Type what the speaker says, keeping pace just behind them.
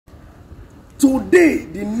Today,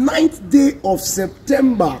 the 9th day of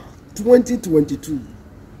September 2022,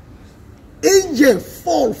 angel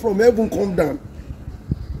fall from heaven, come down.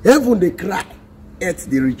 Heaven they cry, earth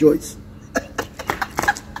they rejoice. I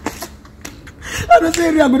don't say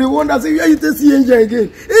I'm going to wonder, say, where you see angel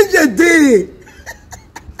again? Angel day.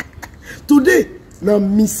 Today, now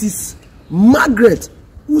Mrs. Margret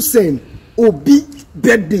Usen Obi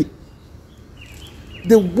birthday.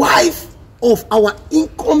 The wife of our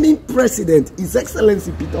incoming president, His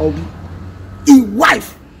Excellency Peter Obi. His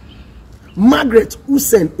wife, Margret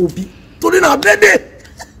Usen Obi. Today now birthday.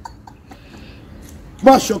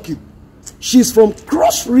 Must shock you. She's from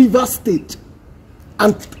Cross River State.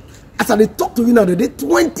 And as I talk to you now, they did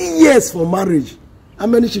 20 years for marriage. How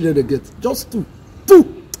many children they get? Just two.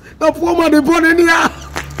 Two. Now poor man they born in here.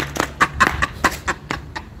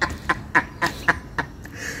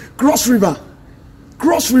 Cross River.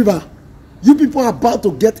 Cross River. You people are about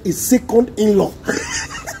to get a second in-law.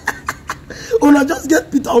 Una just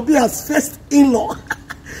get Peter Obi as first in-law.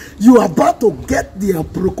 You are about to get the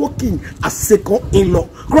Aproko King as second in-law.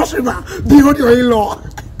 Cross River, behold your in-law.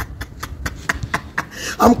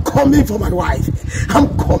 I'm coming for my wife.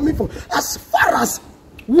 I'm coming for... As far as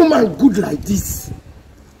woman good like this.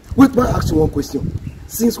 Wait, may I ask you one question?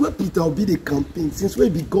 Since when Peter Obi the campaign, since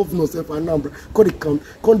when be governor of Anambra,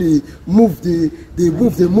 they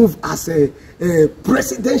move as a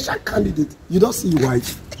presidential candidate. You don't see your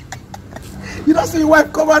wife. You don't see your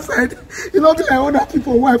wife come outside. You don't be like other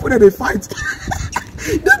people wife when they fight.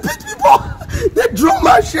 They beat people. They draw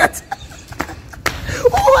my shit.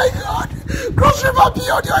 Oh my God! Cross River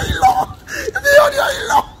beyond your in-law. Beyond your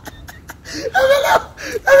in-law.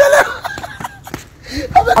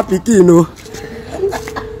 Happy you know.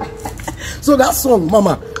 So that song,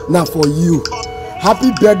 Mama, now for you.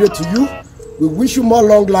 Happy birthday to you. We wish you more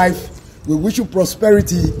long life. We wish you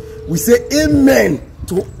prosperity. We say amen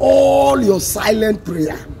to all your silent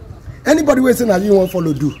prayer. Anybody who say that you want to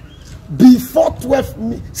follow, do. Before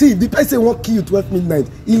 12, see, if the person won't kill you 12 midnight,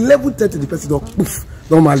 11:30 the person don't poof,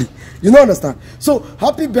 normally. You don't understand? So,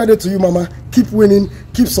 happy birthday to you, Mama. Keep winning,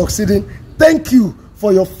 keep succeeding. Thank you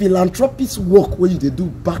for your philanthropist work where you do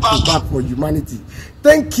back to back for humanity.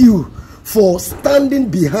 Thank you for standing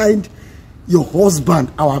behind your husband,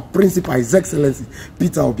 our principal, His Excellency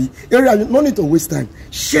Peter Obi. Area, no need to waste time.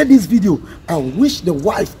 Share this video and wish the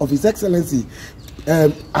wife of His Excellency,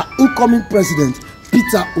 our incoming president,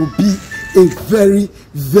 Peter Obi, a very,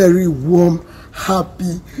 very warm,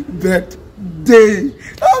 happy birthday.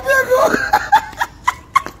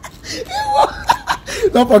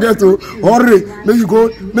 Don't forget to hurry. May you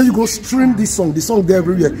go stream this song. The song there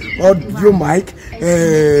everywhere. Audio mic,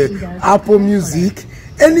 Apple Music,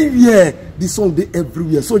 anywhere. The song there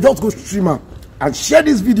everywhere. So just go stream her and share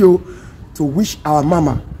this video to wish our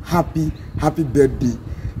mama happy birthday.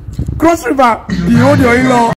 Cross River, behold your in-law.